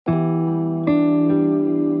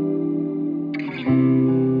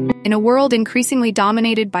In a world increasingly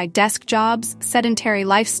dominated by desk jobs, sedentary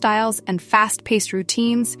lifestyles, and fast-paced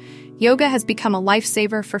routines, yoga has become a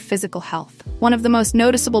lifesaver for physical health. One of the most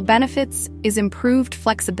noticeable benefits is improved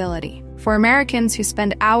flexibility. For Americans who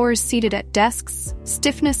spend hours seated at desks,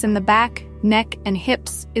 stiffness in the back, neck, and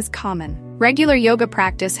hips is common. Regular yoga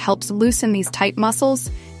practice helps loosen these tight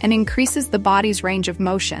muscles and increases the body's range of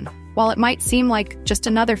motion. While it might seem like just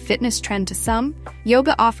another fitness trend to some,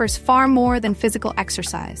 yoga offers far more than physical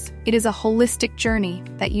exercise. It is a holistic journey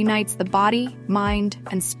that unites the body, mind,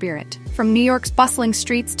 and spirit. From New York's bustling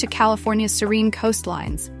streets to California's serene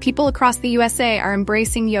coastlines, people across the USA are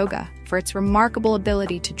embracing yoga for its remarkable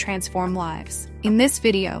ability to transform lives. In this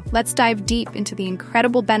video, let's dive deep into the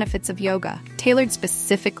incredible benefits of yoga, tailored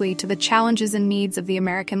specifically to the challenges and needs of the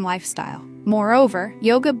American lifestyle. Moreover,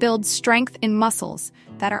 yoga builds strength in muscles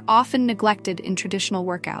that are often neglected in traditional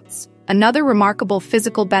workouts. Another remarkable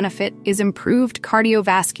physical benefit is improved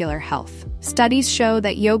cardiovascular health. Studies show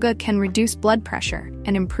that yoga can reduce blood pressure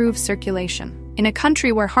and improve circulation. In a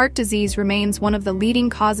country where heart disease remains one of the leading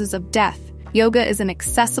causes of death, yoga is an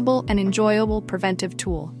accessible and enjoyable preventive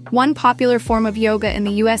tool. One popular form of yoga in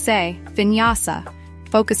the USA, vinyasa,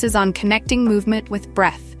 focuses on connecting movement with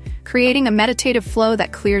breath, creating a meditative flow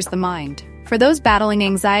that clears the mind. For those battling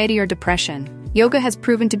anxiety or depression, yoga has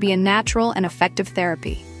proven to be a natural and effective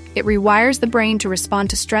therapy. It rewires the brain to respond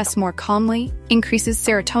to stress more calmly, increases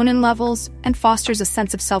serotonin levels, and fosters a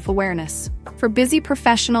sense of self-awareness. For busy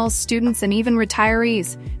professionals, students, and even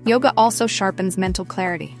retirees, yoga also sharpens mental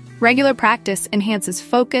clarity. Regular practice enhances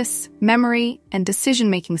focus, memory, and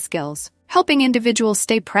decision-making skills, helping individuals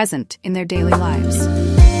stay present in their daily lives.